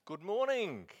Good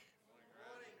morning.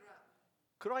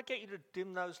 Could I get you to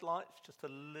dim those lights just a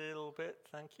little bit?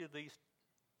 Thank you.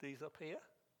 These up here?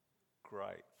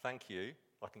 Great. Thank you.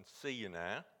 I can see you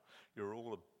now. You're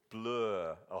all a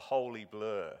blur, a holy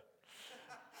blur.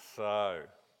 So,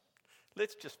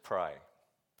 let's just pray.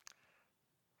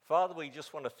 Father, we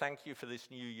just want to thank you for this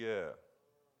new year.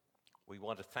 We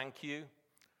want to thank you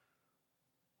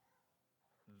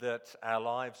that our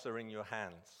lives are in your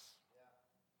hands.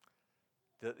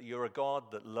 That you're a God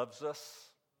that loves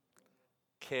us,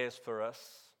 cares for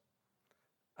us,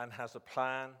 and has a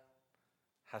plan,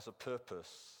 has a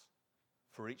purpose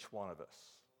for each one of us.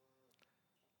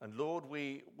 And Lord,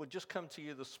 we would just come to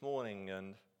you this morning,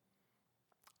 and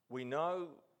we know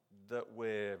that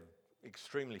we're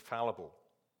extremely fallible.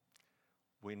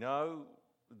 We know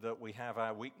that we have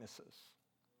our weaknesses.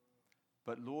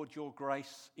 But Lord, your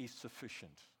grace is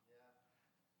sufficient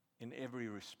in every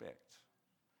respect.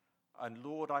 And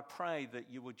Lord, I pray that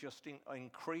you would just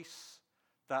increase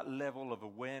that level of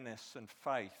awareness and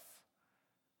faith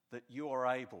that you are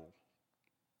able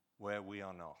where we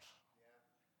are not.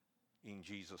 In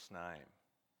Jesus' name.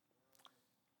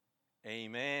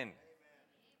 Amen.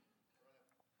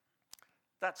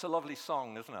 That's a lovely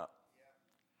song, isn't it?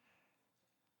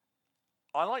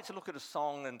 I like to look at a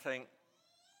song and think,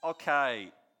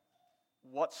 okay,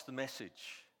 what's the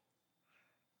message?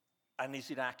 And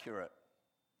is it accurate?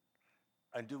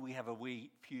 And do we have a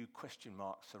few question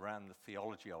marks around the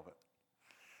theology of it?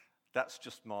 That's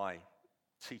just my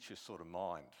teacher's sort of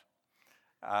mind.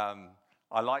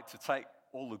 I like to take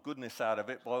all the goodness out of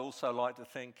it, but I also like to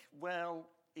think, well,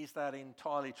 is that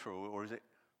entirely true, or is it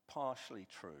partially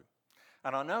true?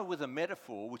 And I know with a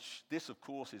metaphor, which this, of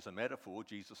course, is a metaphor,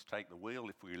 Jesus take the wheel,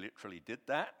 if we literally did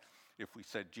that, if we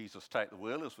said Jesus take the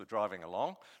wheel as we're driving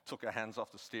along, took our hands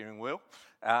off the steering wheel,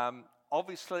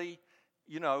 obviously,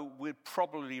 you know, we'd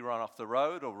probably run off the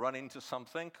road or run into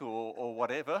something or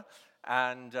whatever.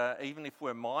 And even if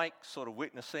we're Mike sort of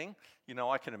witnessing, you know,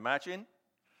 I can imagine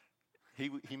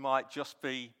he might just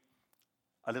be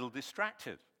a little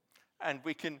distracted. And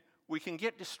we can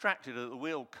get distracted at the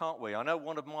wheel, can't we? I know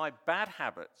one of my bad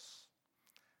habits,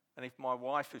 and if my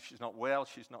wife, if she's not well,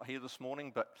 she's not here this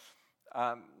morning, but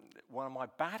one of my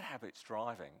bad habits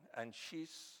driving, and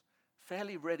she's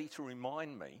fairly ready to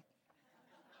remind me,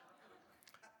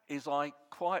 is I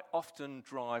quite often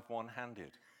drive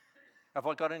one-handed. Have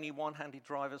I got any one-handed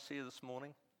drivers here this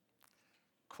morning?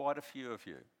 Quite a few of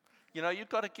you. You know, you've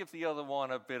got to give the other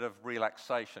one a bit of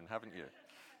relaxation, haven't you?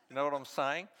 You know what I'm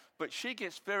saying? But she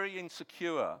gets very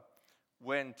insecure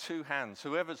when two hands,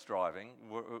 whoever's driving,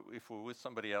 if we're with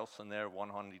somebody else and they're a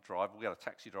one-handed driver, we had a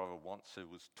taxi driver once who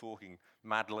was talking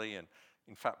madly, and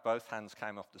in fact both hands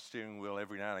came off the steering wheel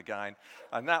every now and again,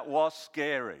 and that was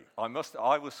scary. I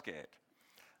was scared.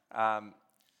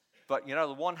 But, you know,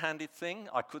 the one-handed thing,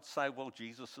 I could say, well,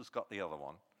 Jesus has got the other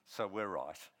one, so we're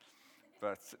right.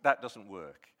 But that doesn't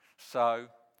work. So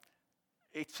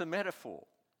it's a metaphor.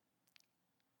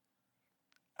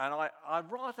 And I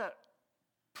rather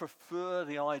prefer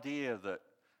the idea that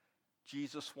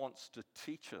Jesus wants to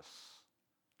teach us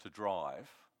to drive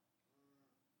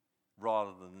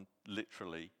rather than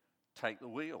literally take the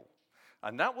wheel.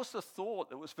 And that was the thought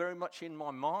that was very much in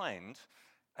my mind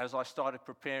as I started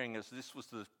preparing, as this was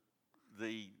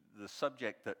the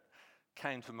subject that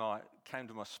came to my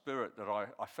spirit that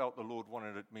I felt the Lord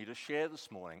wanted me to share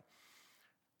this morning.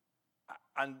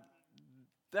 And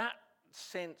that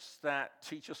sense that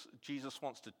Jesus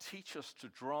wants to teach us to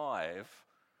drive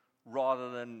rather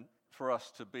than for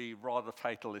us to be rather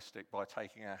fatalistic by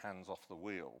taking our hands off the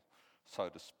wheel, so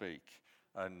to speak,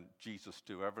 and Jesus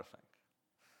do everything.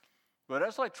 But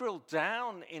as I drilled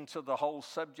down into the whole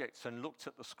subjects and looked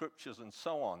at the scriptures and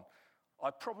so on, I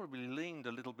probably leaned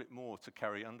a little bit more to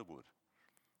Carrie Underwood,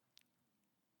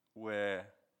 where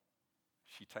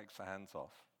she takes her hands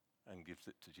off and gives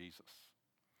it to Jesus.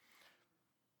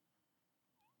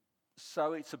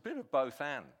 So it's a bit of both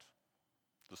and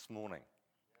this morning.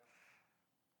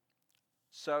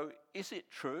 So is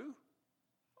it true,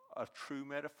 a true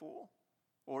metaphor,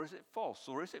 or is it false,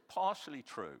 or is it partially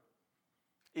true?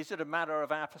 Is it a matter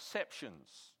of our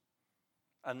perceptions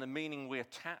and the meaning we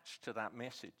attach to that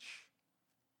message?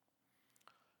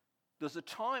 There's a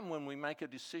time when we make a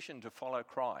decision to follow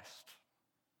Christ,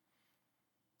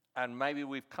 and maybe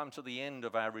we've come to the end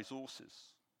of our resources,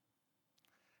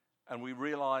 and we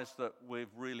realize that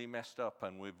we've really messed up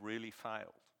and we've really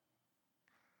failed,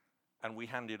 and we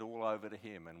hand it all over to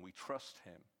Him and we trust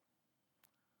Him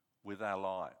with our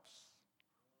lives.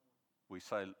 We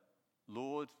say,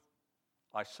 Lord,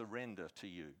 I surrender to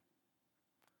you.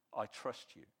 I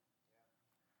trust you.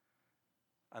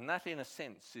 And that, in a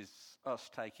sense, is us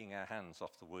taking our hands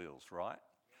off the wheels, right?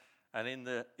 And in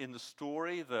the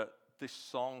story that this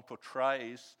song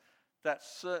portrays, that's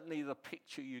certainly the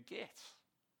picture you get.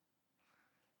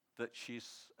 That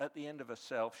she's at the end of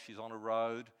herself, she's on a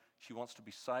road, she wants to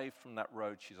be saved from that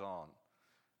road she's on.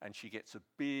 And she gets a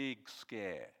big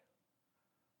scare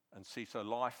and sees her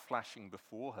life flashing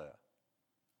before her.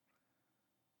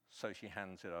 So she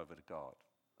hands it over to God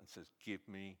and says, give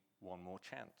me one more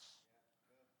chance.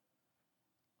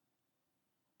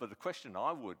 But the question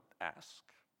I would ask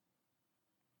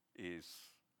is,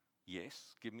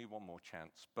 yes, give me one more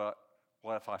chance, but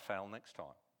what if I fail next time?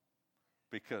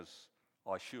 Because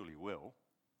I surely will,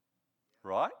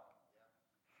 right?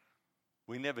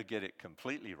 We never get it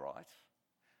completely right.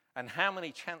 And how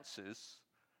many chances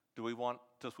do we want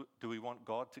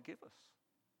God to give us?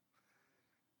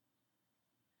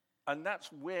 And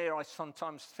that's where I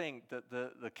sometimes think that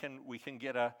we can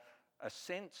get a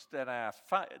sense that our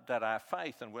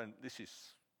faith, and when this is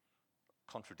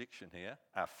contradiction here,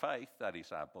 our faith, that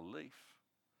is our belief,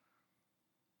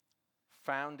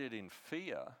 founded in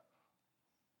fear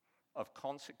of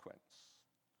consequence,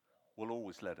 will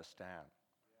always let us down.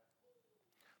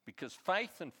 Because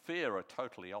faith and fear are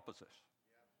totally opposite.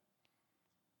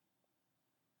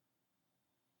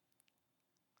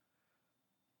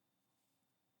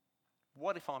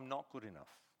 What if I'm not good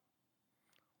enough?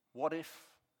 What if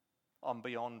I'm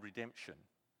beyond redemption?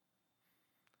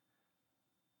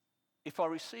 If I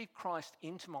receive Christ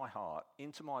into my heart,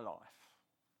 into my life,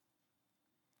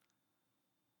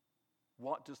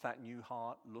 what does that new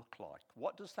heart look like?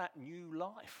 What does that new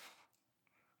life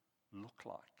look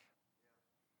like?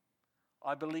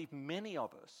 I believe many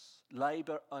of us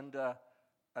labor under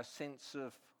a sense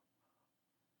of,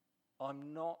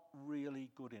 I'm not really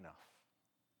good enough.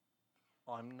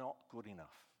 I'm not good enough.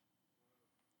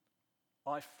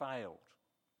 I failed,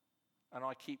 and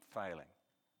I keep failing.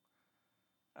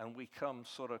 And we come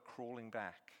sort of crawling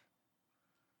back.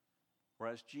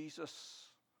 Whereas Jesus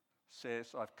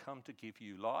says, I've come to give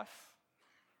you life,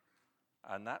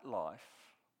 and that life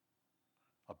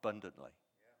abundantly.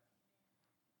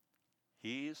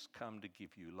 He has come to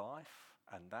give you life,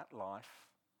 and that life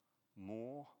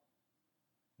more,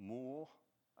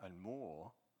 and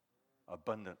more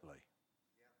abundantly.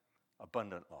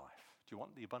 Abundant life. Do you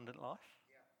want the abundant life?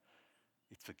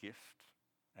 It's a gift,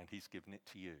 and he's given it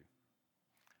to you.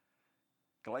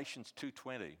 Galatians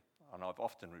 2:20, and I've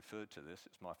often referred to this,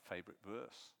 it's my favorite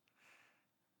verse.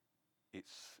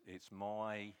 It's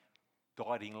my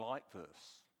guiding light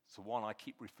verse. It's the one I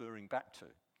keep referring back to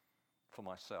for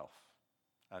myself.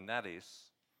 And that is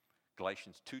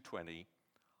Galatians 2:20,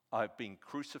 I've been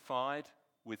crucified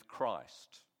with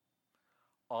Christ.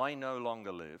 I no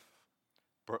longer live,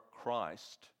 but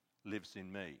Christ lives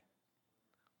in me.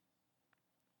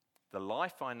 The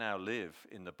life I now live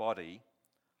in the body,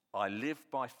 I live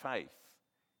by faith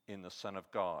in the Son of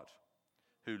God,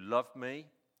 who loved me,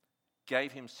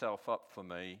 gave himself up for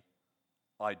me.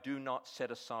 I do not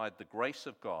set aside the grace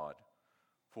of God,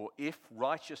 for if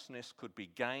righteousness could be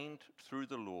gained through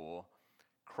the law,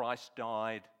 Christ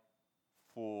died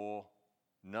for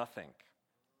nothing.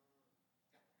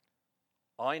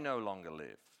 I no longer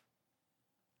live.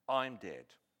 I'm dead.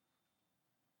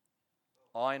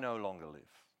 I no longer live.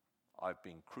 I've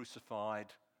been crucified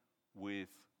with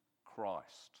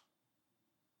Christ.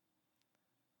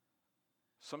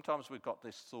 Sometimes we've got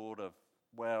this thought of,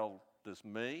 well, there's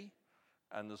me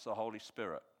and there's the Holy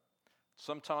Spirit.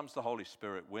 Sometimes the Holy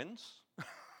Spirit wins,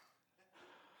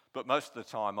 but most of the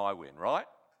time I win, right?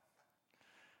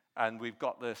 And we've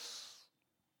got this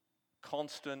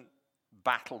constant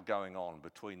battle going on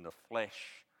between the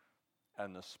flesh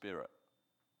and the Spirit.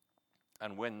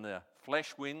 And when the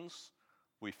flesh wins,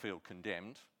 we feel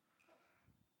condemned.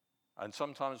 And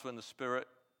sometimes when the Spirit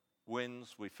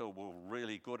wins, we feel we're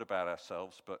really good about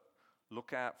ourselves, but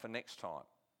look out for next time.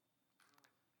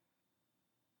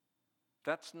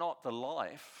 That's not the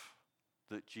life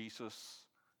that Jesus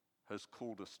has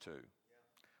called us to.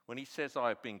 When he says, I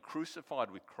have been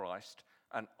crucified with Christ,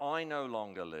 and I no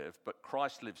longer live, but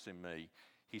Christ lives in me,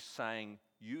 he's saying,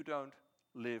 you don't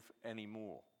live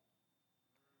anymore.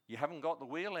 You haven't got the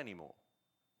wheel anymore.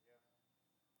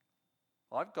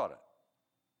 I've got it.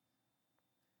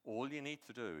 All you need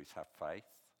to do is have faith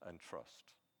and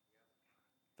trust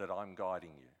that I'm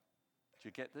guiding you. Do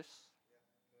you get this?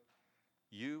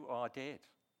 You are dead.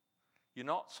 You're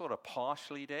not sort of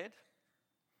partially dead.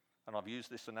 And I've used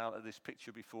this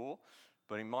picture before,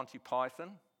 but in Monty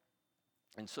Python,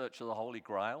 In Search of the Holy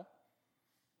Grail,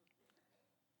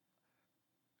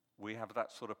 we have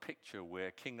that sort of picture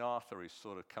where King Arthur is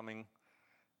sort of coming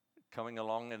coming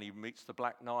along, and he meets the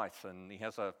Black Knight, and he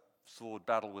has a sword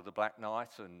battle with the Black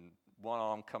Knight, and one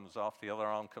arm comes off, the other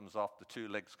arm comes off, the two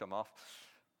legs come off.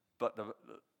 But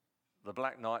the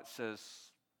Black Knight says,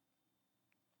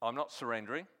 I'm not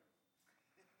surrendering.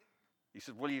 He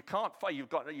said, well, you can't fight. You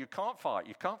can't fight.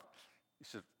 You can't. He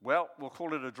said, well, we'll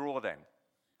call it a draw then.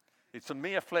 It's a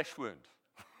mere flesh wound.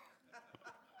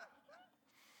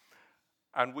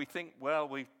 And we think, well,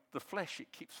 the flesh,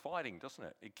 it keeps fighting, doesn't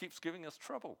it? It keeps giving us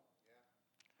trouble. Yeah.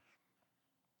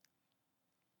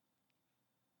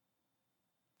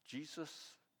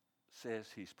 Jesus says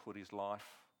he's put his life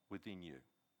within you,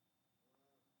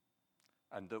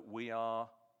 and that we are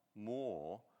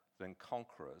more than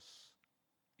conquerors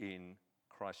in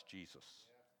Christ Jesus.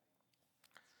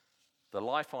 The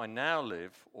life I now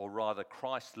live, or rather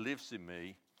Christ lives in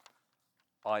me,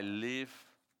 I live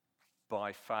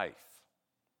by faith.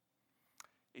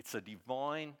 It's a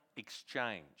divine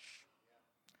exchange.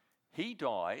 He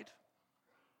died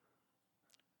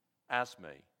as me,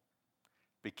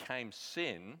 became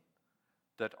sin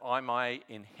that I may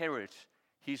inherit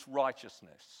his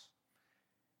righteousness.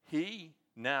 He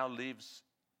now lives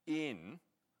in,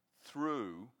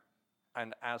 through,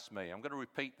 and as me. I'm going to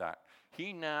repeat that.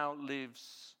 He now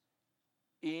lives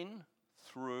in,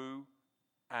 through,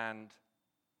 and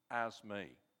as me.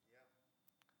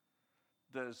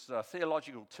 There's a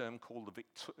theological term called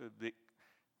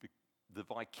the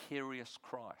vicarious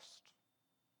Christ.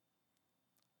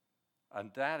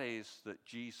 And that is that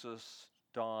Jesus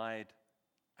died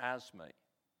as me.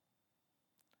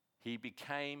 He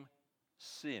became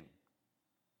sin.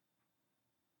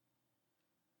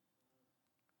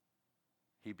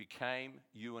 He became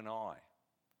you and I,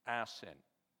 our sin,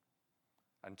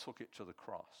 and took it to the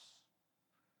cross.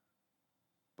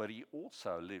 But he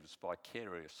also lives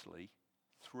vicariously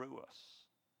through us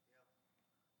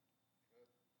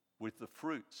with the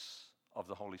fruits of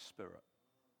the Holy Spirit.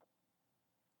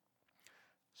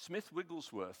 Smith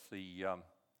Wigglesworth, the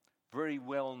very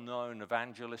well-known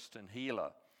evangelist and healer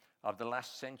of the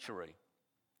last century,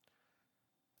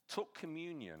 took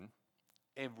communion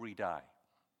every day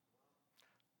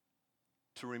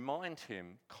to remind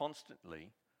him constantly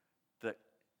that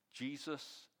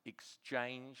Jesus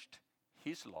exchanged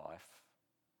his life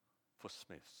for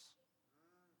Smith's.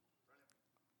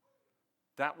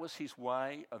 That was his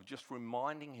way of just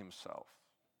reminding himself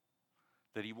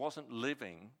that he wasn't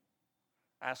living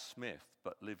as Smith,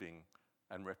 but living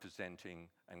and representing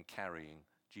and carrying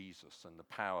Jesus and the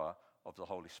power of the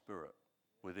Holy Spirit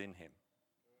within him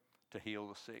to heal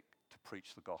the sick, to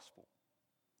preach the gospel.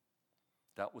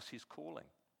 That was his calling.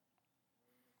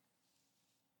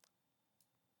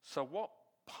 So what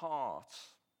part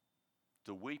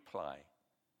do we play?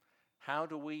 How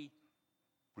do we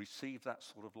receive that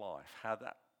sort of life? How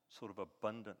that sort of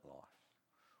abundant life?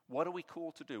 What are we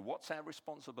called to do? What's our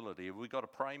responsibility? Have we got to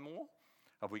pray more?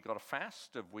 Have we got to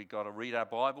fast? Have we got to read our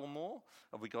Bible more?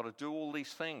 Have we got to do all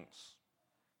these things?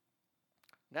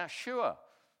 Now, sure,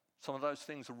 some of those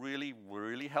things are really,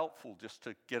 really helpful just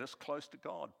to get us close to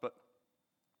God, but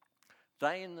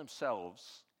they in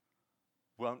themselves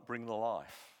won't bring the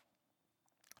life.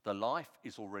 The life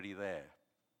is already there,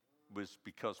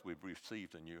 because we've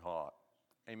received a new heart.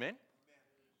 Amen? Amen?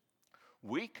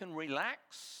 We can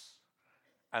relax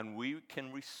and we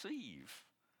can receive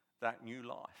that new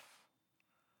life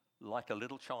like a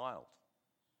little child.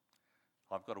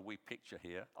 I've got a wee picture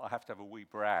here. I have to have a wee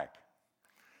brag.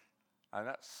 And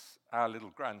that's our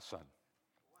little grandson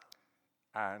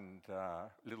and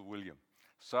little William.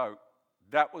 So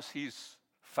that was his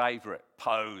favorite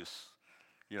pose,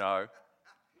 you know.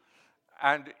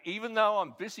 And even though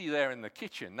I'm busy there in the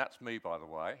kitchen, that's me, by the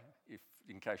way,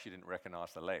 in case you didn't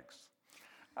recognize the legs.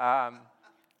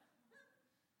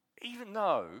 Even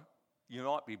though you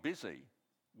might be busy,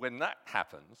 when that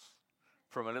happens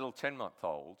from a little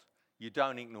 10-month-old, you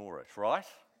don't ignore it, right?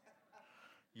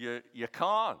 You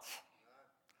can't.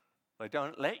 They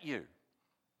don't let you.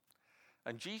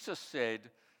 And Jesus said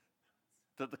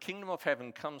that the kingdom of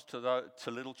heaven comes to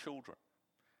little children.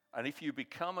 And if you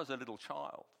become as a little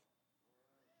child,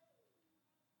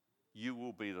 you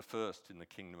will be the first in the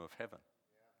kingdom of heaven.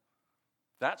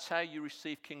 That's how you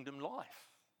receive kingdom life,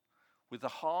 with the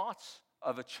heart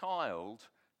of a child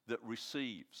that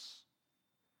receives.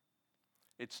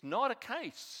 It's not a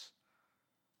case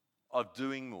of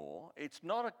doing more. It's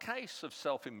not a case of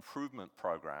self-improvement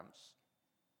programs.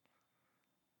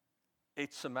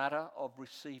 It's a matter of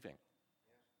receiving.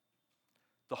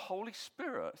 The Holy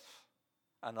Spirit,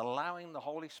 and allowing the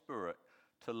Holy Spirit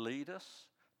to lead us,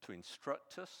 to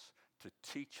instruct us, to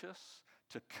teach us,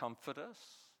 to comfort us.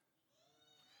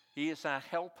 He is our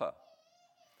helper.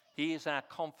 He is our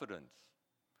confidence.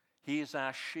 He is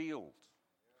our shield.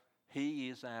 He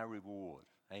is our reward.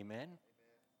 Amen?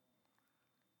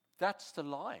 That's the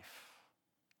life.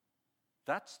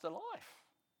 That's the life.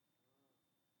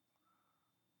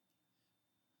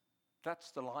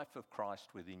 That's the life of Christ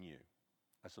within you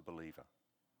as a believer.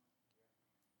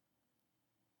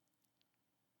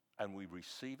 And we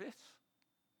receive it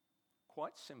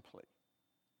quite simply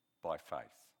by faith.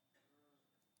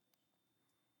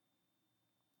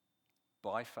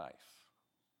 By faith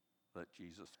that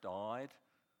Jesus died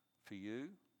for you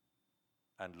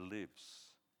and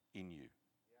lives in you.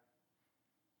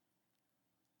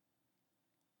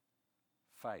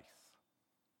 Faith.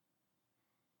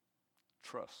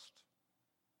 Trust.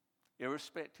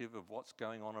 Irrespective of what's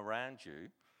going on around you,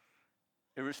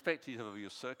 irrespective of your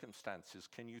circumstances,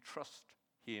 can you trust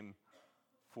him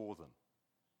for them?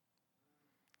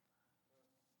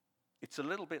 It's a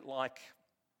little bit like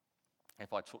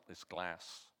if I took this glass.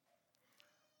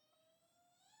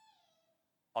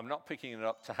 I'm not picking it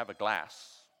up to have a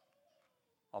glass.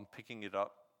 I'm picking it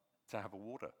up to have a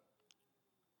water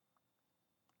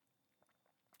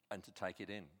and to take it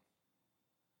in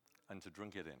and to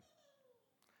drink it in.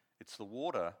 It's the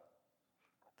water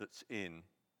that's in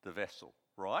the vessel,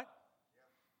 right?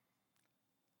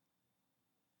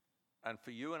 And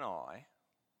for you and I,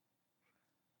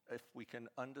 if we can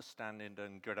understand it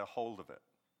and get a hold of it,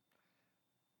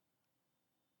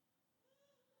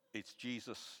 it's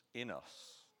Jesus in us,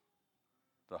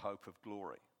 the hope of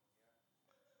glory.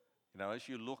 You know, as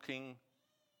you're looking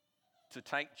to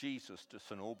take Jesus to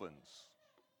St. Albans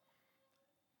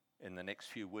in the next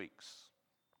few weeks,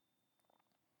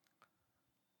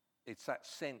 it's that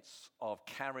sense of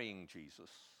carrying Jesus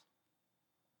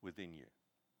within you.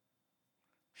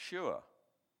 Sure,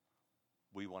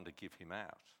 we want to give him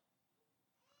out.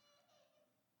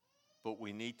 But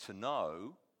we need to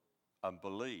know and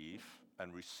believe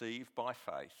and receive by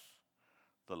faith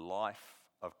the life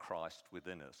of Christ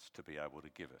within us to be able to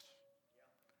give it.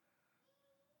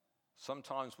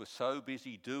 Sometimes we're so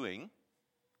busy doing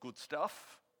good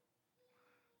stuff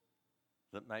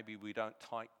that maybe we don't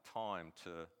take time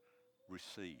to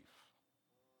receive.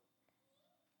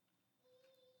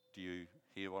 Do you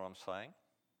hear what I'm saying?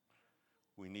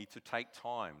 We need to take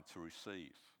time to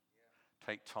receive.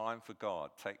 Take time for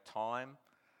God. Take time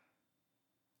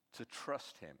to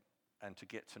trust him and to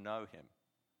get to know him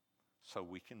so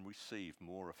we can receive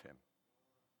more of him.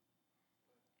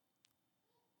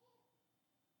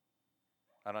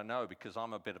 And I know because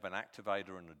I'm a bit of an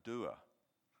activator and a doer,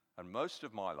 and most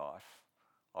of my life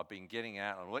I've been getting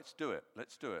out and let's do it,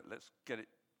 let's get it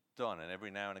done. And every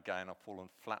now and again I've fallen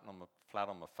flat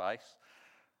on my face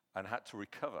and had to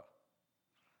recover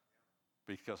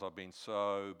because I've been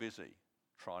so busy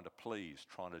trying to please,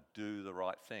 trying to do the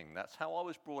right thing. That's how I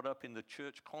was brought up in the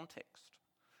church context,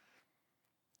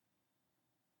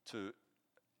 to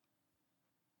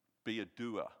be a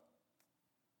doer.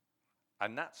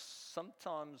 And that's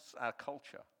sometimes our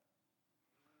culture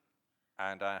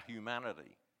and our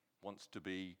humanity wants to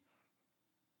be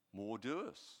more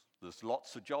doers. There's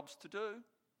lots of jobs to do.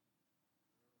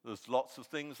 There's lots of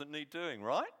things that need doing,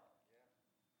 right?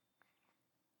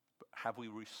 But have we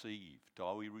received?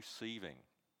 Are we receiving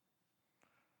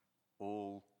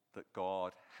all that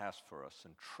God has for us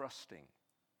and trusting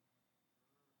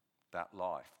that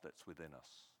life that's within us?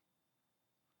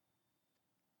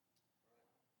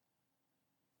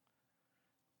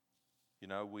 You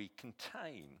know, we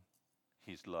contain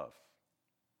his love.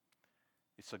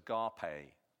 It's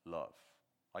agape love.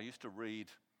 I used to read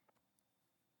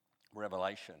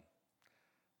Revelation,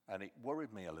 and it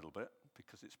worried me a little bit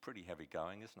because it's pretty heavy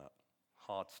going, isn't it?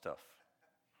 Hard stuff.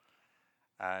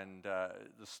 And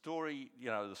the story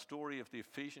of the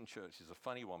Ephesian church is a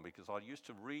funny one because I used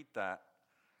to read that,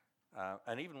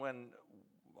 and even when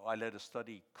I led a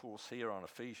study course here on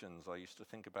Ephesians, I used to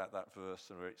think about that verse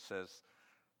where it says,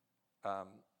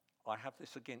 I have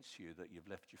this against you that you've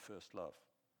left your first love.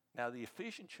 Now, the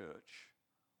Ephesian church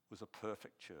was a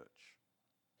perfect church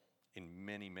in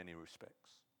many, many respects.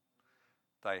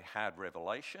 They had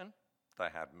revelation. They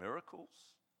had miracles.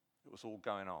 It was all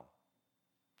going on.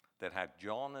 They had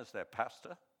John as their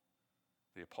pastor,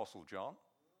 the Apostle John.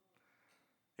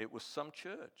 It was some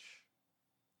church.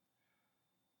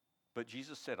 But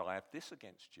Jesus said, I have this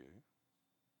against you,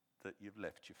 that you've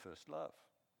left your first love.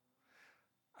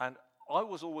 And I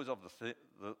was always of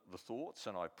the thoughts,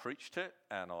 and I preached it,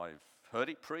 and I've heard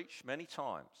it preached many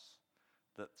times,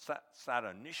 that's that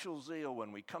initial zeal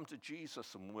when we come to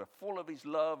Jesus and we're full of his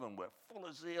love and we're full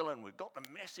of zeal and we've got the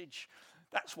message.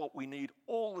 That's what we need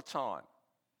all the time.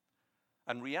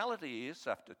 And reality is,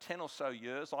 after 10 or so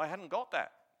years, I hadn't got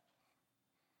that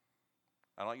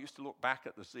And I used to look back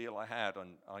at the zeal I had,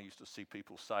 and I used to see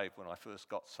people saved when I first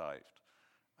got saved.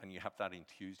 And you have that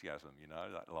enthusiasm,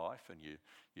 that life, and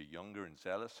you're younger and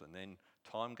zealous, and then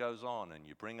time goes on, and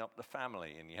you bring up the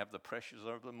family, and you have the pressures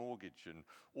of the mortgage, and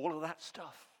all of that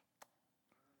stuff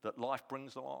that life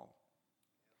brings along.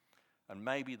 And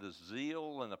maybe the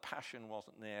zeal and the passion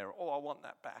wasn't there. Oh, I want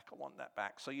that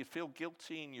back. So you feel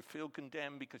guilty and you feel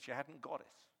condemned because you hadn't got it.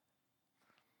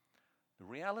 The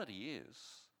reality is,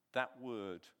 that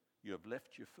word, you have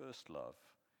left your first love,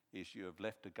 is you have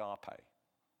left agape.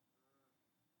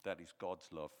 That is God's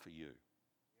love for you.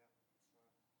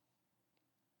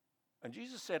 And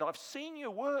Jesus said, I've seen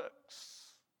your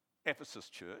works, Ephesus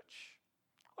church.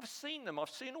 I've seen them. I've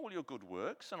seen all your good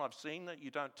works, and I've seen that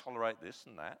you don't tolerate this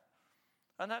and that.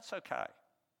 And that's okay.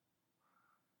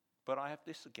 But I have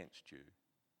this against you,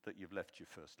 that you've left your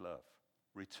first love.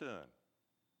 Return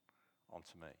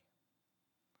unto me.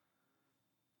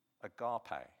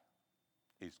 Agape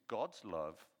is God's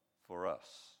love for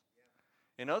us.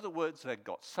 In other words, they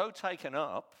got so taken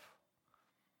up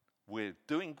with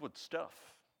doing good stuff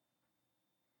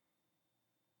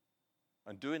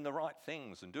and doing the right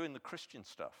things and doing the Christian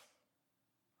stuff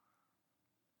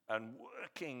and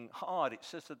working hard. It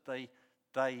says that they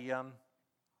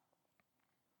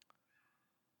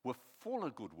were full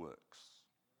of good works.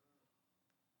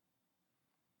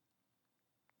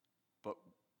 But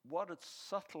what had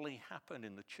subtly happened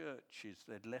in the church is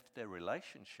they'd left their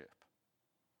relationship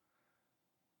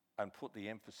and put the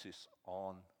emphasis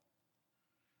on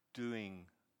doing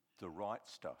the right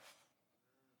stuff.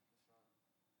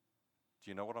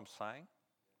 Do you know what I'm saying?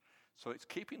 So it's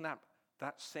keeping that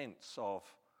sense of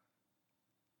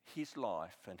his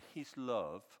life and his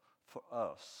love for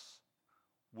us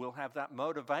will have that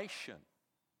motivation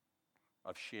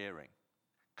of sharing.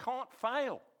 Can't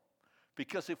fail,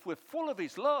 because if we're full of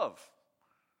his love,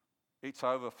 it's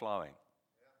overflowing.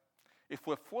 If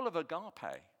we're full of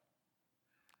agape,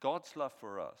 God's love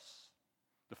for us,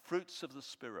 the fruits of the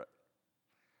Spirit,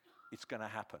 it's going to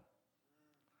happen.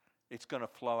 It's going to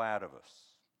flow out of us.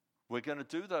 We're going to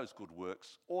do those good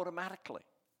works automatically.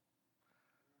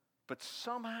 But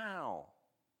somehow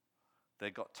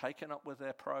they got taken up with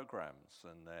their programs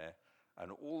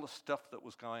and all the stuff that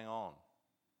was going on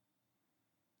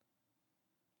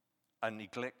and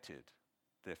neglected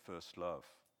their first love.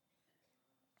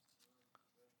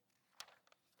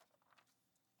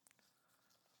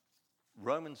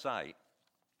 Romans 8,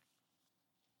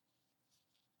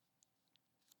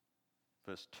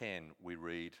 verse 10, we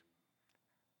read,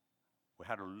 we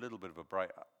had a little bit of a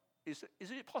break. Is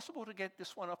it possible to get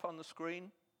this one up on the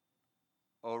screen?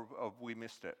 Or have we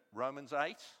missed it? Romans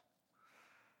 8,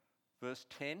 verse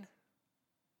 10.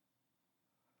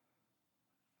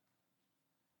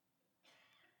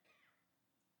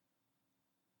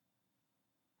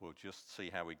 We'll just see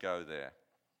how we go there.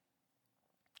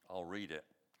 I'll read it,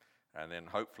 and then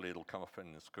hopefully it'll come up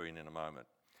on the screen in a moment.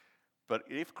 But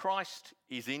if Christ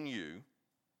is in you,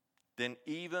 then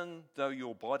even though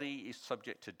your body is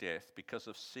subject to death because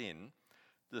of sin,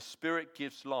 the Spirit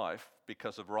gives life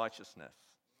because of righteousness.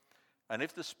 And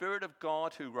if the Spirit of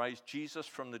God who raised Jesus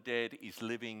from the dead is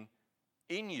living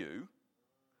in you,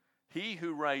 he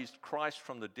who raised Christ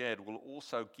from the dead will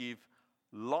also give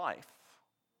life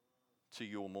to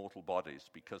your mortal bodies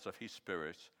because of his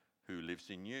Spirit who lives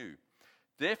in you.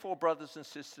 Therefore, brothers and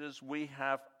sisters, we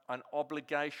have an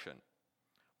obligation,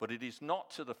 but it is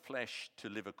not to the flesh to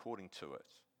live according to it.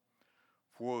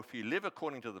 For if you live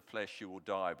according to the flesh, you will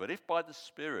die. But if by the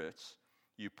Spirit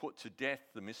you put to death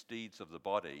the misdeeds of the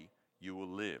body, you will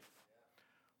live.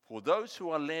 For those who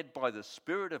are led by the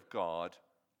Spirit of God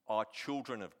are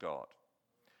children of God.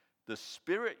 The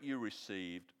Spirit you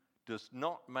received does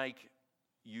not make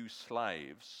you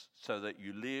slaves so that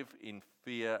you live in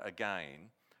fear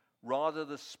again. Rather,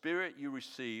 the Spirit you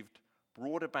received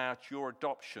brought about your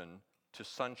adoption to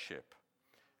sonship.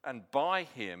 And by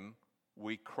him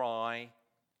we cry,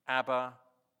 Abba,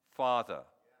 Father.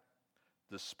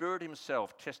 The Spirit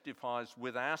himself testifies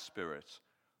with our spirits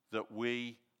that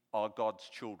we are God's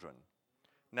children.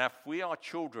 Now, if we are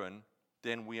children,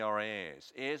 then we are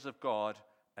heirs, heirs of God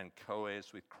and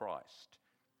co-heirs with Christ,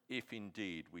 if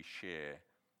indeed we share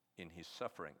in his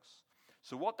sufferings.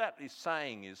 So what that is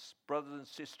saying is, brothers and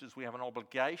sisters, we have an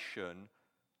obligation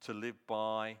to live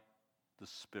by the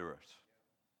Spirit.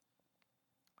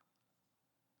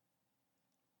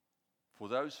 For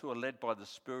those who are led by the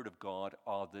Spirit of God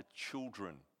are the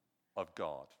children of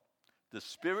God. The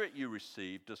Spirit you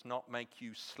receive does not make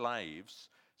you slaves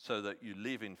so that you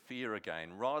live in fear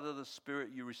again. Rather, the Spirit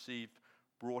you received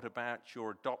brought about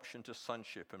your adoption to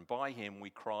sonship, and by him we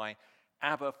cry,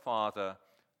 Abba, Father.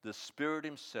 the Spirit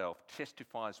himself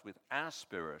testifies with our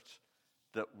spirit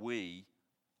that we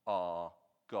are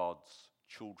God's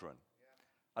children.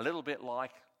 A little bit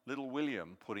like little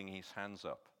William putting his hands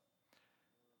up.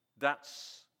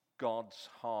 That's God's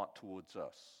heart towards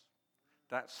us.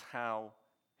 That's how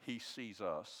he sees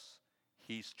us,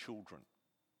 his children.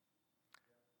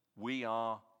 We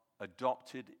are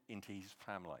adopted into his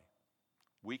family.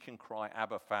 We can cry,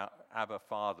 Abba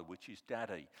Father, which is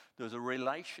Daddy. There's a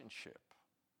relationship.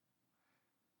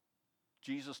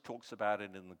 Jesus talks about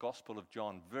it in the Gospel of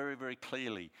John very, very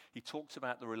clearly. He talks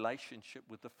about the relationship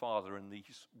with the Father and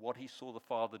what he saw the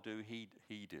Father do, he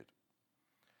did.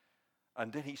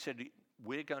 And then he said,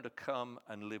 we're going to come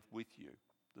and live with you,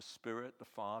 the Spirit, the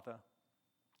Father,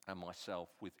 and myself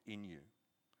within you,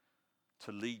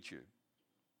 to lead you.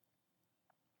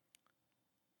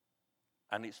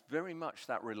 And it's very much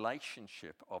that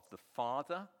relationship of the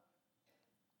Father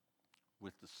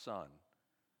with the Son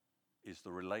is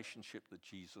the relationship that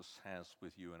Jesus has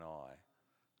with you and I,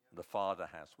 the Father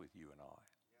has with you and I.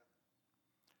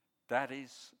 That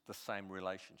is the same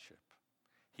relationship.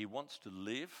 He wants to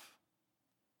live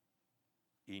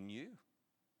in you,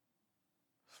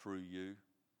 through you,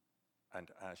 and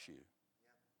as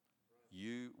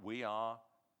you. We are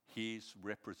his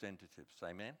representatives.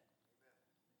 Amen?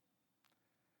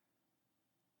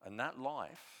 And that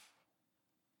life,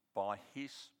 by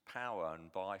his power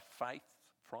and by faith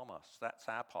from us, that's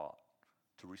our part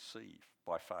to receive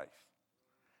by faith,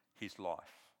 his life.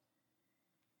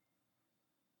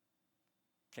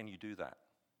 Can you do that?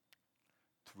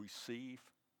 To receive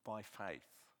by faith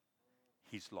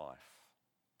his life.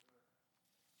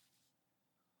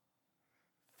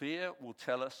 Fear will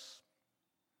tell us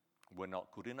we're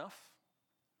not good enough.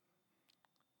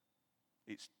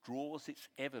 It draws its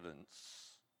evidence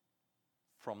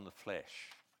from the flesh.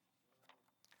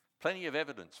 Plenty of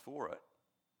evidence for it.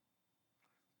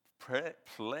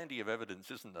 Plenty of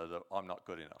evidence, isn't there, that I'm not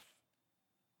good enough.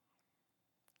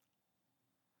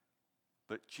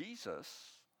 But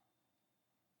Jesus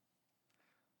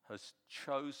has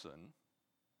chosen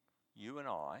you and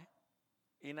I,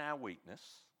 in our weakness,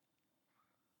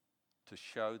 to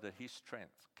show that his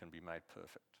strength can be made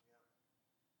perfect.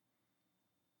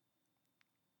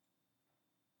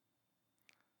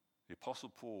 The Apostle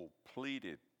Paul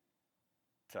pleaded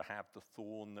to have the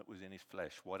thorn that was in his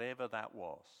flesh, whatever that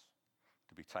was,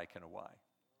 to be taken away.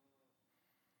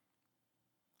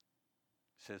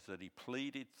 It says that he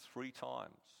pleaded 3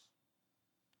 times.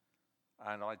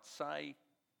 And I'd say,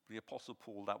 the Apostle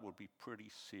Paul, that would be pretty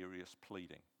serious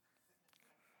pleading.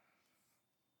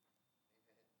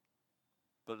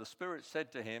 But the Spirit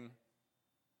said to him,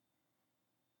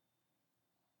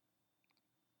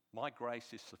 my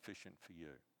grace is sufficient for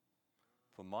you,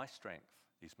 for my strength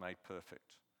is made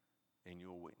perfect in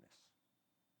your weakness.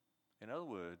 In other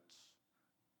words,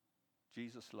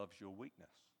 Jesus loves your weakness.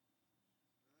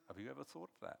 Have you ever thought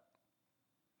of that?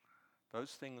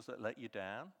 Those things that let you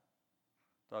down,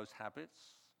 those habits,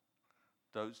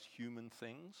 those human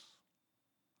things,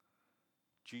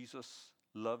 Jesus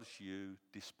loves you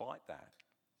despite that.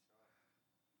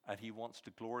 And he wants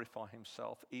to glorify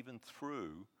himself even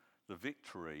through the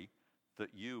victory that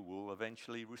you will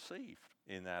eventually receive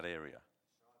in that area,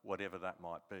 whatever that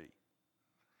might be.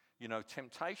 You know,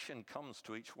 temptation comes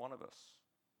to each one of us.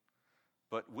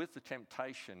 But with the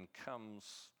temptation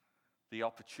comes the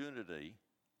opportunity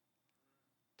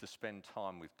to spend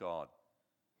time with God,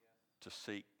 to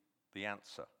seek the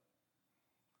answer,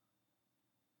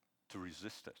 to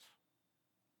resist it.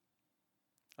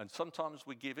 And sometimes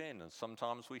we give in and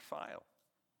sometimes we fail.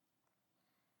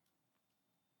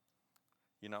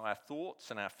 You know, our thoughts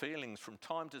and our feelings from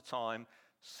time to time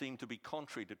seem to be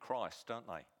contrary to Christ, don't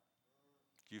they?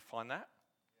 Do you find that?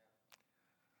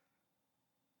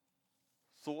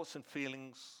 Thoughts and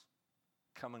feelings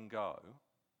come and go,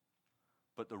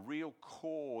 but the real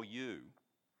core you,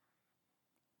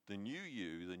 the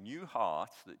new heart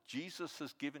that Jesus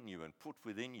has given you and put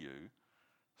within you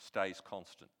stays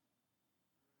constant.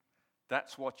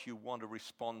 That's what you want to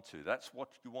respond to. That's what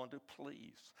you want to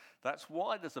please. That's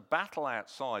why there's a battle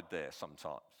outside there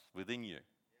sometimes within you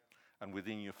and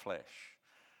within your flesh.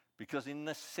 Because in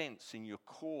this sense, in your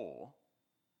core,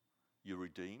 you're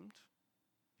redeemed,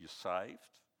 you're saved,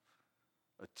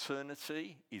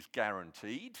 eternity is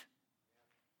guaranteed,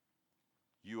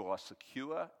 you are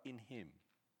secure in him.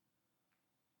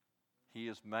 He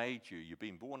has made you. You've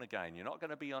been born again. You're not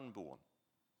going to be unborn.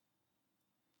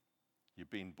 You've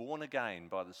been born again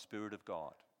by the Spirit of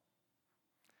God.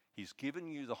 He's given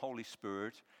you the Holy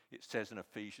Spirit, it says in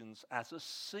Ephesians, as a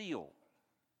seal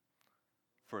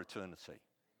for eternity.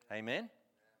 Amen?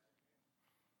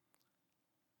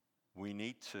 We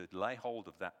need to lay hold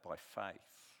of that by faith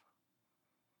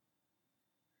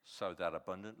so that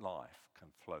abundant life can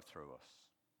flow through us.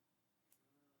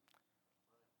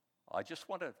 I just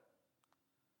want to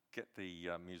get the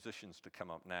musicians to come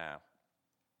up now,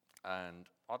 and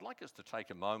I'd like us to take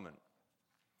a moment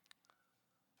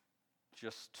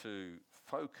just to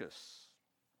focus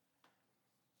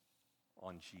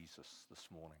on Jesus this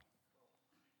morning.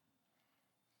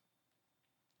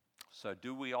 So,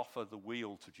 do we offer the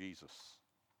wheel to Jesus?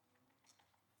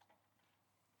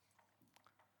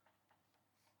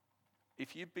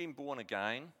 If you've been born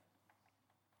again,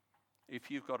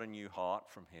 if you've got a new heart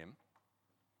from him,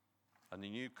 and the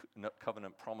new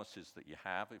covenant promises that you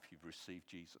have if you've received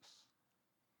Jesus,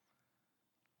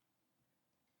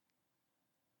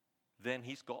 then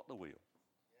he's got the wheel.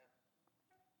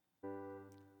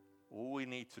 All we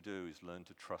need to do is learn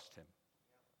to trust him.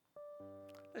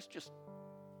 Let's just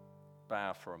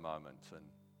bow for a moment and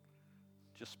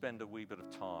just spend a wee bit of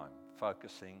time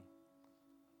focusing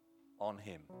on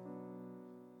him.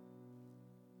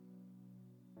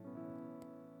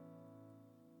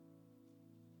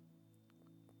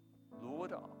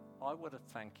 Lord, I want to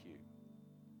thank you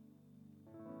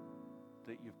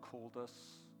that you've called us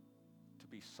to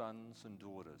be sons and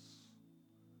daughters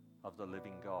of the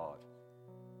living God.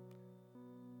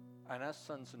 And as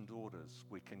sons and daughters,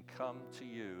 we can come to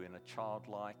you in a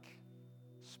childlike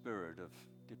spirit of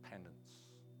dependence,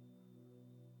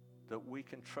 that we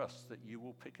can trust that you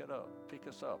will pick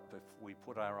us up if we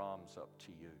put our arms up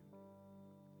to you,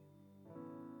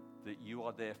 that you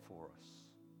are there for us.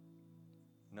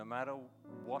 No matter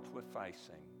what we're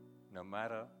facing, no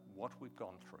matter what we've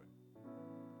gone through,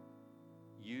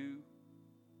 you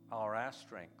are our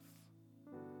strength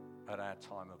at our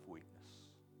time of weakness.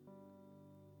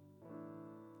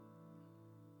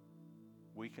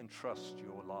 We can trust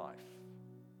your life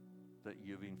that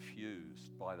you've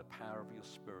infused by the power of your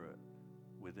Spirit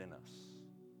within us.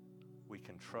 We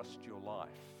can trust your life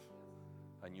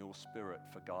and your Spirit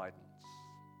for guidance.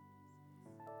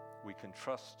 We can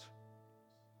trust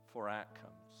for outcomes.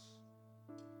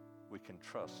 We can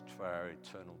trust for our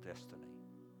eternal destiny.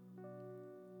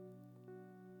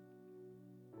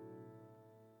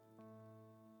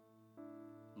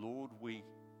 Lord, we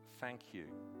thank you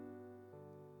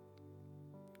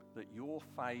that your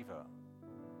favor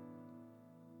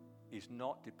is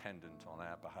not dependent on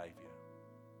our behavior.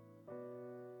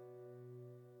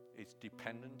 It's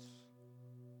dependent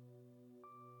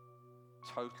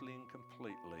totally and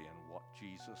completely on what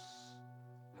Jesus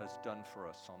has done for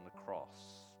us on the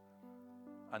cross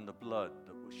and the blood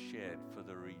that was shed for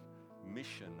the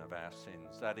remission of our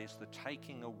sins. That is the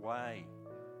taking away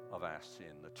of our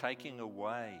sin, the taking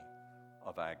away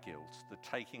of our guilt, the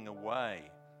taking away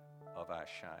of our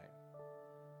shame,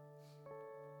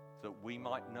 that we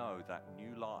might know that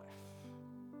new life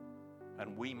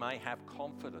and we may have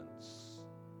confidence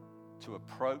to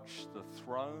approach the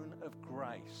throne of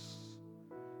grace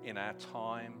in our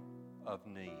time of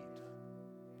need.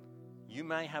 You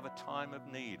may have a time of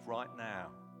need right now.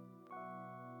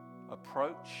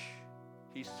 Approach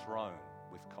his throne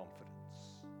with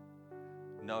confidence,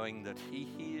 knowing that he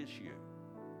hears you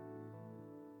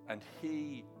and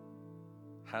he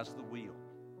has the wheel.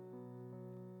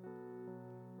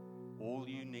 All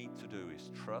you need to do is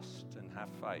trust and have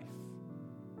faith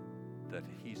that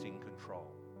he's in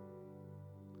control.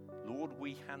 Lord,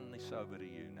 we hand this over to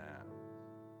you now.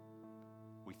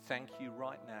 We thank you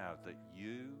right now that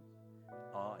you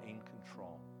are in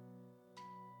control.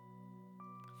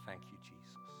 Thank you,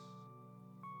 Jesus.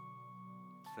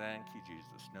 Thank you,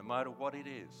 Jesus. No matter what it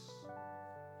is,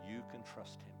 you can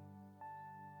trust him.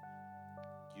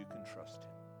 You can trust him.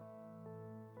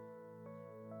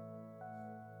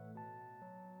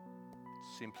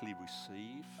 Simply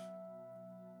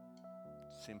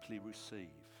receive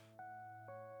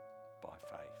by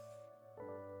faith.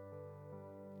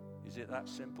 Is it that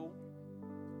simple?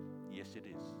 Yes, it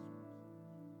is.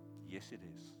 Yes, it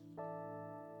is.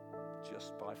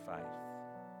 Just by faith.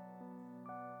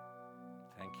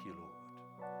 Thank you, Lord.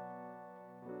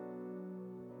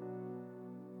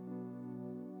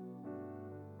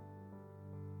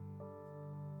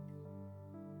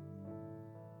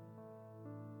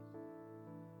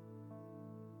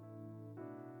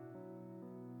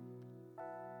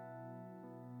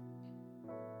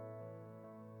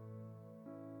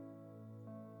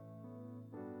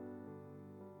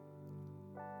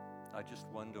 I just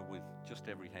wonder, with just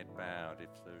every head bowed, if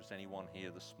there's anyone here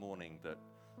this morning that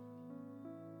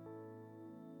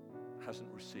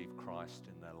hasn't received Christ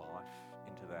in their life,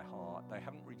 into their heart. They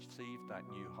haven't received that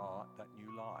new heart, that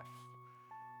new life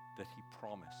that he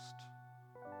promised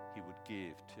he would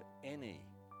give to any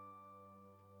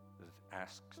that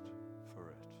asked for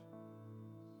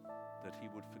it. That he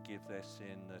would forgive their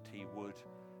sin, that he would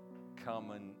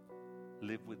come and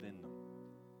live within them.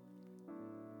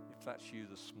 If that's you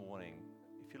this morning,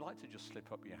 if you'd like to just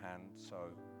slip up your hand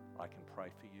so I can pray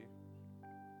for you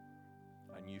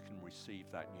and you can receive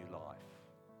that new life.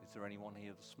 Is there anyone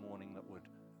here this morning that would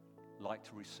like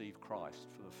to receive Christ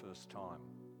for the first time?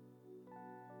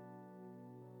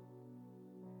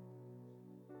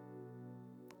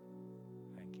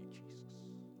 Thank you, Jesus.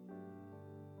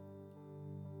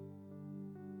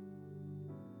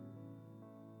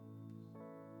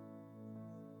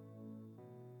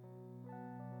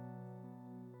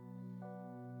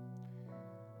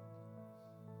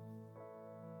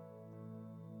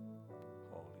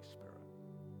 Holy Spirit.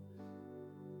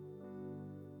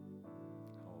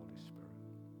 Holy Spirit.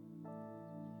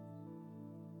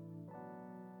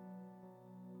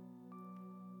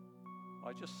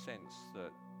 I just sense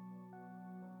that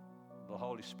the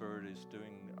Holy Spirit is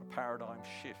doing a paradigm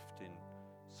shift in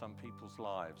some people's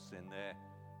lives,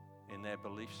 in their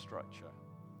belief structure,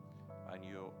 and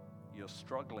you're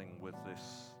struggling with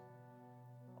this,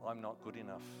 I'm not good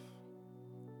enough,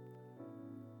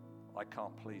 I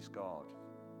can't please God,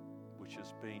 which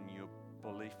has been your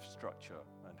belief structure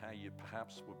and how you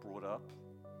perhaps were brought up,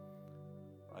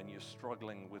 and you're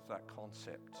struggling with that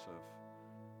concept of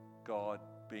God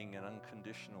being an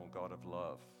unconditional God of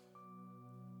love,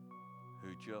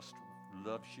 who just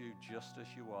loves you just as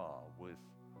you are, with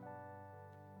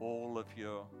all of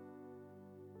your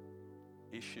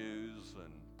issues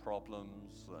and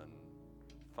problems and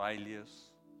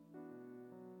failures.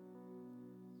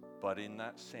 But in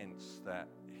that sense that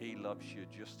he loves you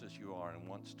just as you are and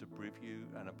wants to give you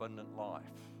an abundant life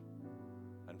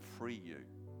and free you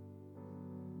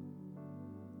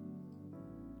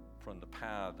from the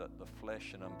power that the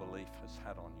flesh and unbelief has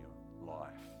had on your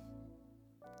life.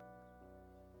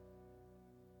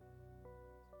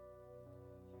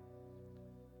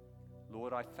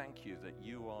 Lord, I thank you that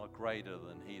you are greater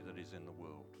than he that is in the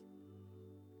world.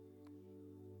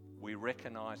 We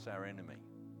recognize our enemy,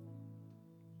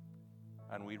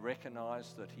 and we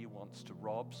recognize that he wants to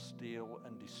rob, steal,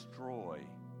 and destroy,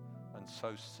 and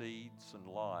sow seeds and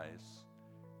lies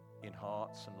in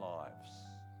hearts and lives.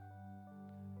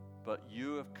 But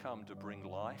you have come to bring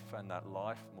life, and that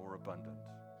life more abundant.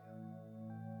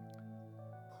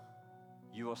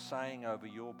 You are saying over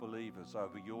your believers,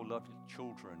 over your loved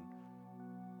children,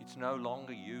 it's no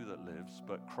longer you that lives,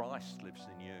 but Christ lives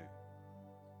in you.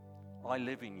 I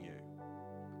live in you.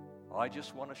 I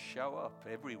just want to show up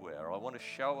everywhere. I want to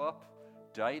show up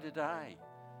day to day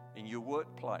in your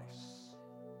workplace,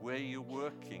 where you're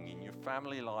working, in your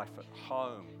family life, at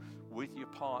home, with your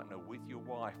partner, with your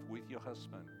wife, with your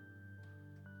husband.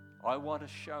 I want to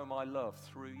show my love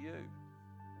through you.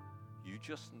 You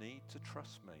just need to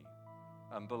trust me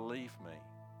and believe me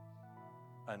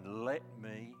and let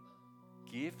me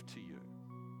give to you.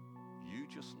 You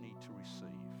just need to receive.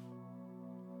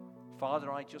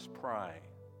 Father, I just pray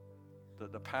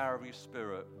that the power of your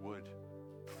Spirit would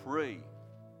free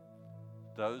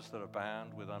those that are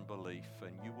bound with unbelief,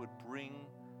 and you would bring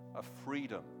a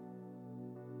freedom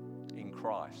in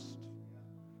Christ.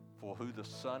 For who the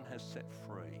Son has set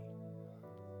free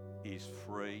is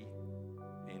free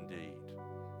indeed.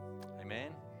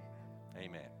 Amen?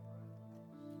 Amen.